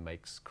basically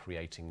makes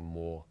creating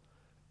more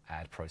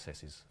add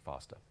processes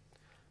faster.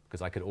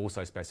 Because I could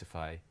also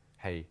specify,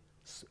 hey,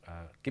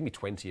 give me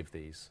 20 of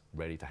these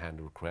ready to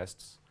handle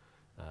requests,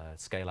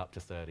 scale up to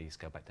 30,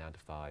 scale back down to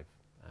 5,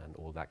 and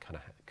all that kind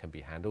of can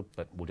be handled,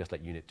 but we'll just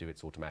let unit do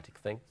its automatic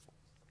thing.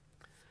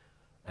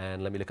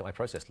 And let me look at my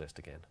process list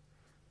again.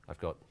 I've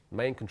got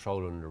main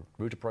controller and a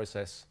router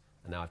process,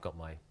 and now I've got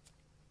my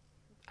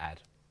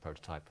add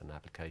prototype and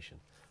application.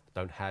 I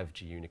don't have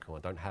GUnit, I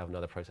don't have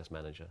another process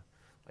manager.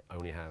 I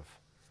only have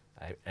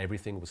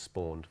everything was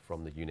spawned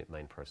from the unit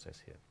main process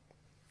here.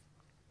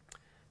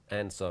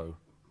 And so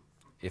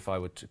if I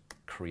were to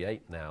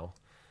create now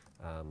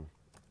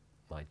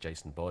my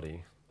JSON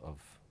body of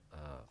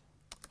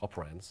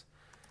operands,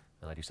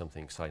 and I do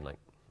something exciting like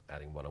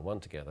adding 1 and 1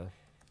 together,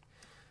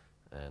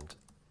 and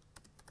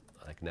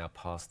I can now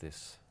pass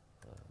this.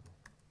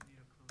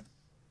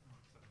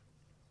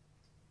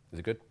 Is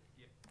it good?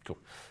 Yeah. Cool.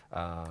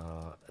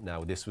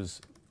 Now this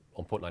was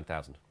on port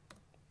 9000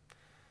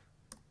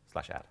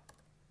 /add.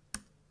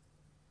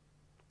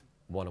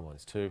 1 and 1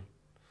 is 2.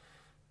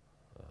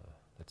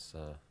 Let's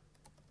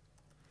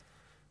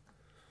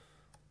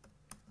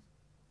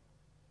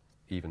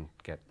even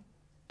get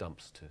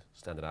dumps to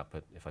standard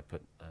output. If I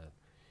put,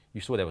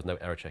 you saw there was no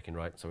error checking,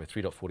 right? So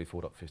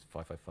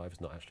 3.44.555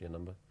 is not actually a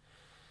number.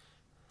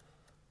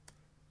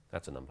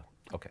 That's a number.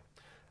 Okay.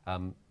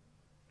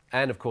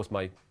 And of course,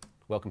 my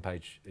welcome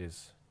page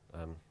is,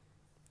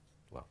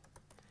 well,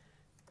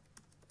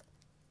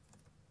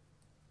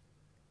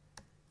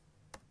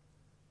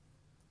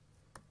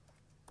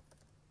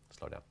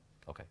 slow down.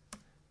 Okay.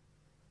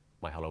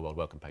 My Hello World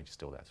welcome page is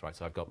still there, right?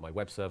 So I've got my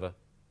web server,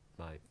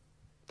 my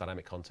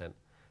dynamic content,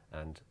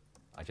 and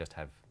I just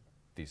have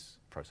these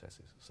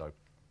processes. So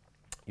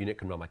unit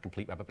can run my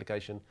complete web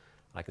application.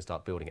 I can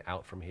start building it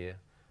out from here.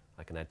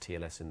 I can add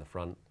TLS in the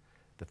front.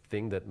 The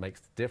thing that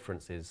makes the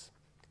difference is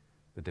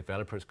the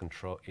developer is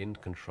in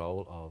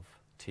control of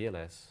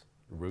TLS,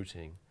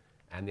 routing,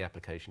 and the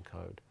application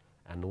code.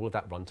 And all of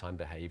that runtime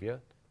behavior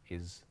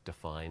is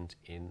defined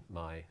in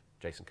my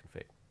JSON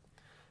config.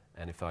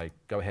 And if I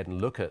go ahead and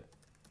look at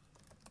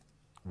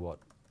what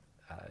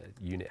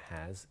unit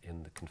has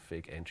in the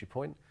config entry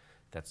point,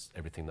 that's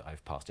everything that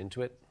I've passed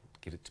into it,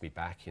 give it to me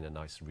back in a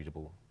nice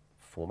readable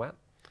format.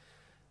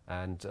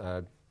 And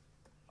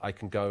I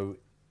can go,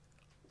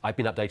 I've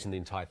been updating the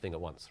entire thing at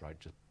once, right?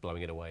 Just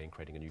blowing it away and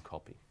creating a new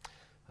copy.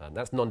 And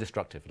that's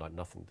non-destructive, like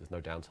nothing, there's no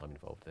downtime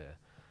involved there.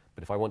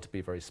 But if I want to be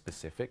very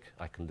specific,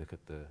 I can look at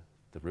the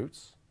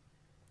roots.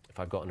 If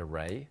I've got an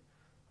array,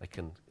 I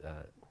can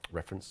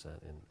reference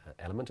an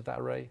element of that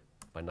array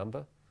by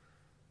number,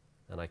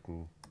 and I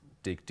can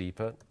dig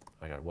deeper.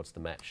 Okay, what's the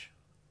match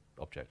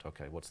object?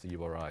 Okay, what's the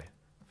URI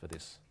for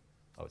this?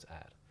 Oh, it's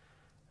add.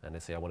 And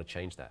let's say I want to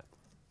change that.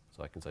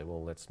 So I can say,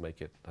 well, let's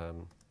make it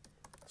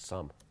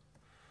sum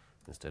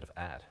instead of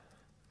add.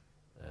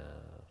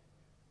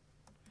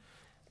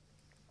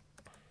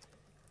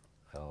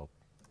 I'll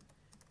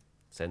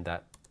send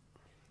that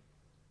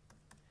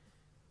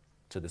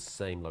to the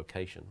same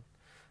location.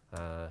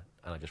 and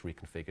I just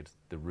reconfigured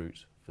the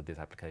root for this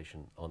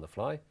application on the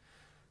fly.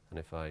 And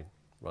if I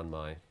run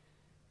my, if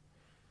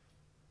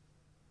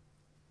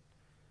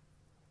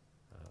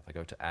I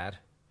go to add,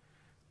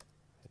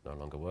 it no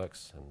longer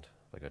works, and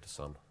if I go to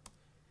sum,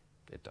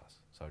 it does.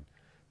 So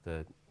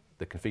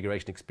the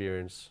configuration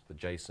experience, the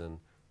JSON,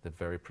 the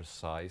very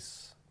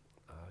precise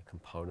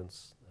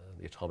components,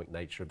 the atomic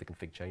nature of the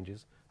config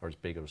changes are as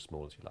big or as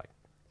small as you like.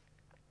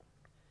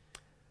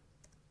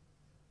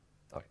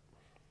 Okay.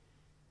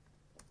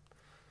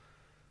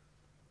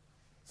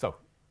 So,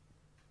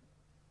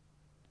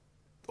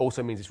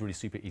 also means it's really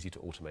super easy to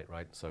automate,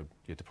 right? So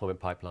your deployment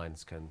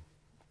pipelines can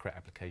create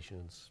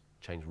applications,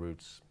 change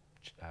routes,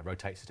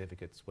 rotate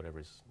certificates, whatever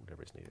is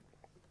needed.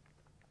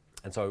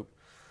 And so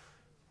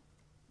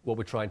what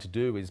we're trying to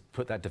do is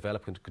put that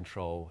developer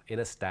control in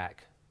a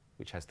stack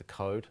which has the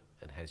code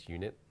and has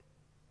unit,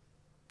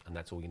 and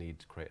that's all you need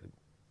to create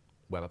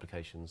web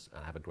applications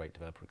and have a great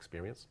developer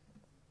experience.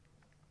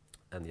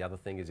 And the other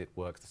thing is it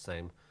works the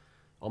same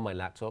on my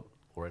laptop,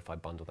 or if I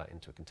bundle that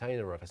into a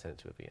container, or if I send it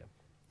to a VM.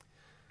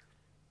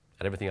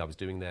 And everything I was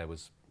doing there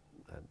was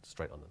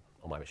straight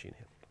on my machine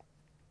here.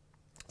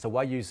 So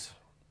why use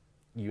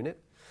unit?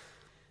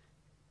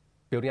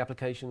 Building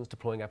applications,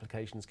 deploying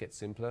applications gets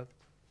simpler.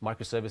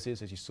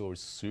 Microservices, as you saw, is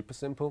super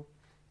simple,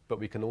 but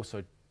we can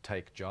also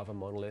take Java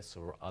monoliths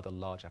or other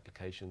large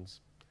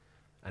applications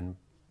and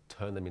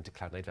turn them into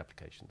cloud-native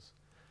applications.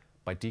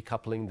 By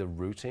decoupling the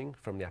routing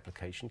from the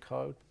application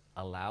code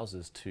allows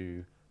us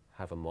to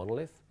have a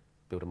monolith,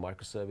 build a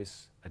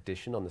microservice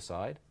addition on the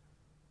side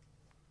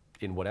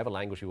in whatever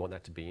language we want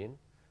that to be in,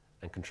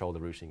 and control the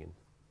routing in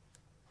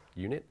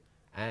unit,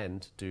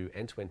 and do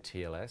end-to-end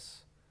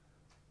TLS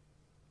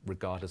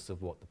regardless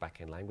of what the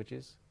backend language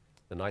is.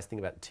 The nice thing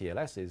about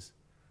TLS is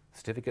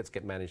certificates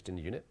get managed in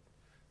unit,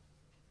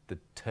 the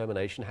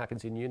termination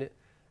happens in unit,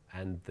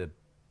 and the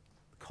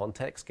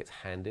context gets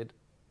handed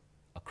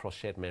across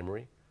shared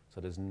memory. So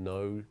there's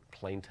no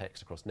plain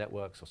text across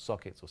networks or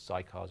sockets or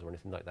sidecars or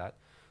anything like that.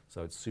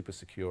 So it's super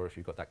secure if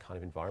you've got that kind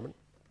of environment.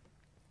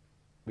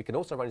 We can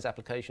also run these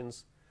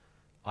applications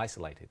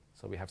isolated.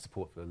 So we have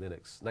support for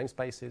Linux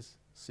namespaces,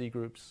 C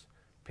groups,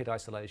 PID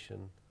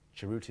isolation,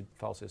 cherooted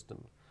file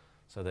system,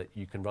 so that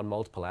you can run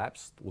multiple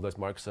apps. All those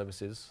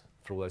microservices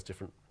for all those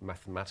different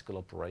mathematical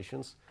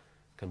operations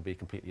can be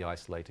completely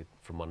isolated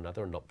from one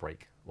another and not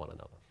break one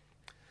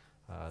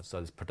another. So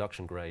there's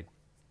production grade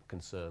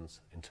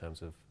concerns in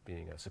terms of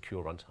being a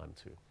secure runtime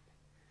too.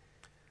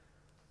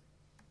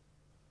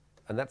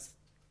 And that's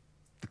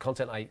the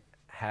content I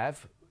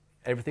have.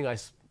 Everything I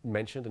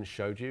mentioned and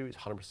showed you is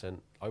 100%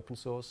 open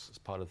source. As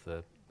part of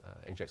the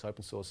NGINX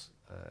open source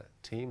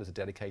team, there's a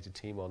dedicated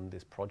team on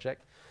this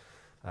project.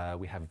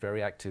 We have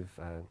very active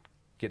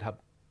GitHub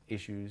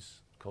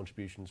issues,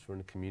 contributions from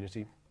the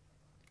community.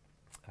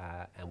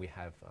 And we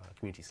have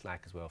community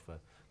Slack as well for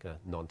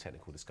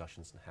non-technical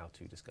discussions and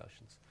how-to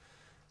discussions.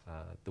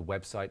 The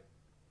website,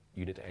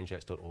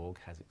 unit.ngix.org,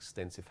 has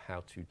extensive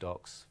how-to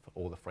docs for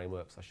all the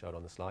frameworks I showed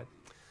on the slide.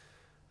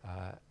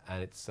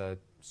 And it's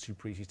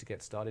super easy to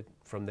get started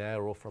from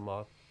there or from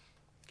our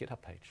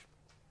GitHub page.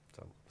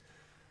 So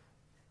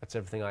that's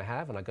everything I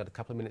have, and I've got a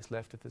couple of minutes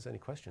left if there's any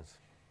questions.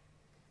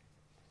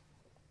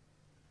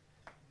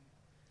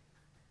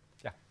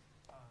 Yeah.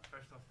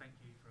 First off, thank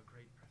you for a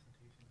great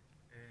presentation.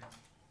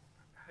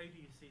 How do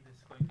you see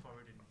this going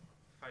forward in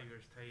 5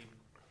 years' time?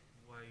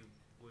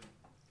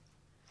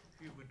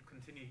 Who would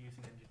continue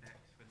using NGINX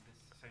when this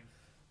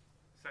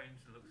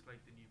sounds and looks like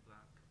the new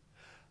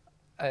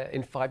black?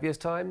 In 5 years'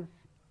 time,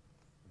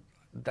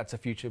 that's a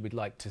future we'd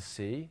like to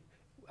see.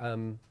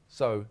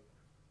 So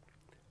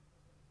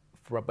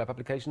for web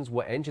applications,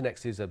 what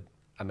NGINX is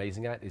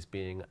amazing at is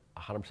being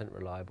 100%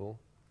 reliable,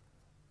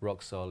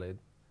 rock solid,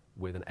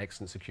 with an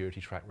excellent security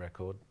track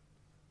record,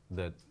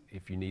 that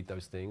if you need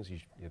those things,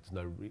 there's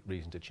no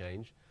reason to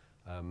change.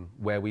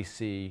 Where we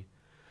see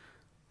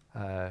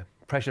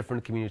pressure from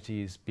the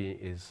community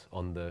is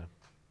on the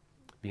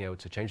being able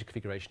to change the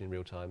configuration in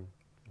real time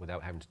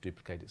without having to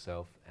duplicate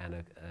itself, and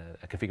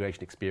a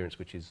configuration experience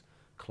which is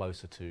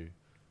closer to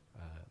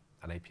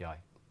an API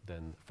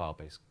than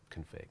file-based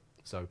config.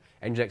 So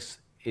NGINX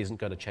isn't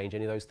going to change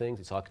any of those things.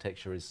 Its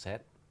architecture is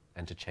set,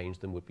 and to change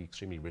them would be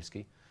extremely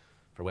risky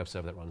for a web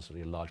server that runs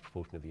really a large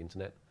proportion of the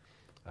internet.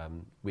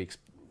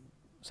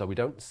 So we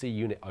don't see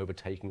Unit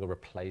overtaking or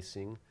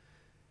replacing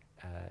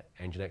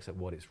NGINX at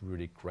what it's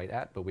really great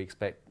at, but we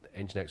expect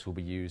NGINX will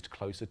be used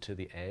closer to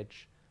the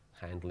edge,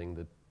 handling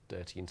the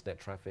dirty internet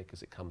traffic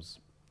as it comes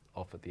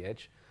off at the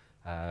edge,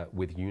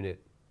 with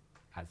Unit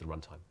as the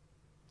runtime.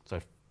 So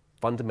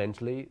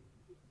fundamentally,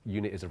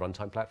 Unit is a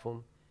runtime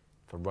platform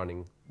for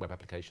running web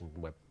applications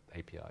and web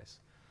APIs.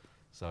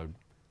 So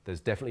there's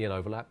definitely an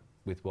overlap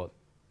with what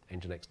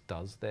NGINX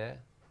does there.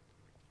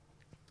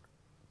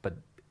 But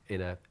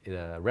in a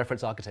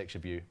reference architecture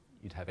view,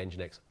 you'd have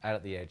NGINX out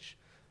at the edge,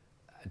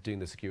 doing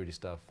the security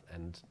stuff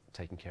and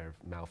taking care of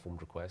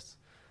malformed requests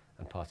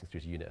and passing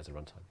through to Unit as a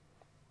runtime.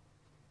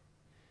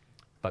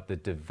 But the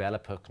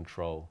developer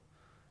control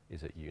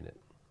is at Unit.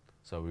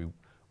 So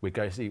we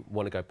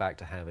want to go back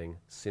to having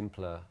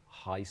simpler,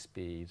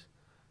 high-speed,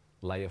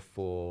 layer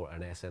 4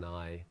 and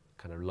SNI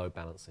kind of load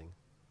balancing.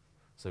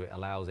 So it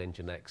allows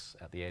NGINX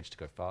at the edge to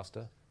go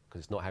faster because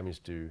it's not having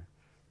to do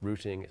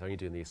routing. It's only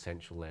doing the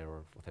essential layer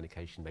of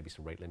authentication, maybe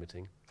some rate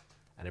limiting,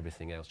 and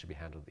everything else should be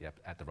handled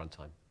at the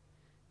runtime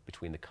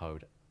between the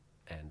code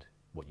and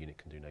what Unit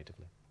can do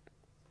natively.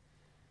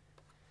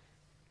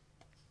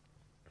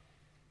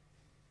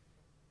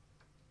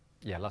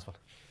 Yeah, last one.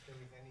 There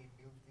is any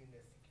built-in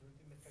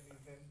security mechanism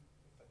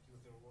if a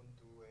user wants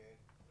to do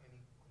any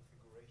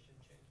configuration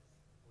changes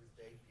with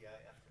the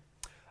API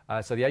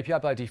after? So the API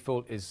by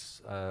default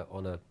is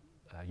on a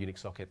Unix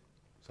socket,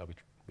 so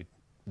we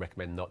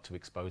recommend not to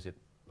expose it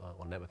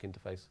on network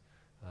interface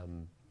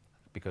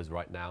because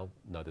right now,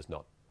 no, there's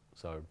not.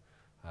 So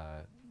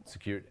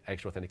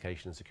extra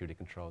authentication and security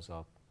controls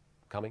are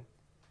coming,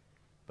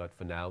 but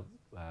for now,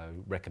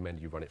 recommend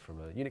you run it from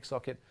a Unix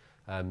socket.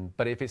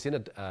 But if it's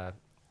in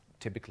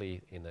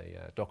typically in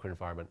a Docker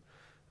environment,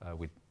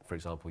 for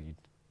example, you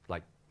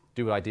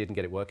do what I did and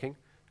get it working,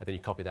 and then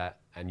you copy that,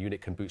 and Unit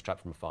can bootstrap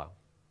from a file.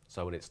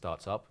 So when it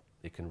starts up,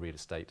 it can read a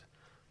state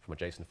from a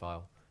JSON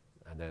file,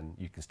 and then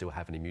you can still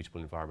have an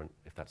immutable environment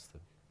if that's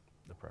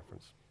the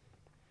preference.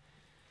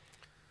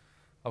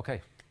 Okay. I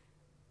do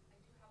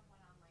have one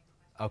online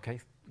question. Okay.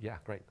 Yeah,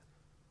 great.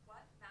 What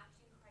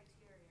matching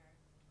criteria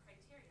can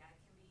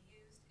be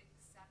used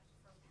except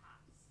for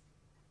paths?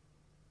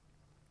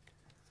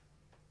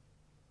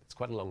 It's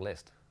quite a long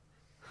list.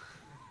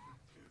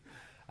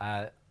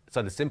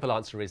 So the simple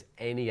answer is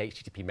any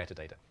HTTP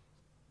metadata,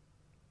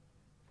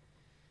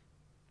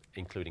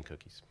 including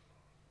cookies,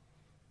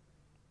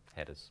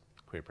 headers,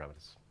 query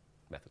parameters,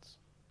 methods,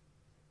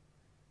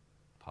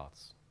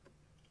 paths.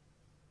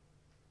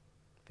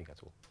 I think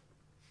that's all.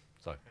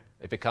 So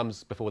if it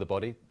comes before the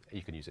body,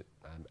 you can use it.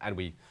 And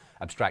we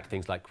abstract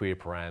things like query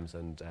params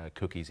and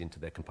cookies into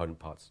their component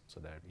parts, so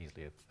they're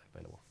easily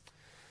available.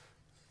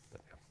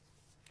 But, yeah.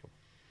 Cool.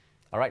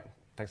 All right,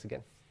 thanks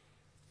again.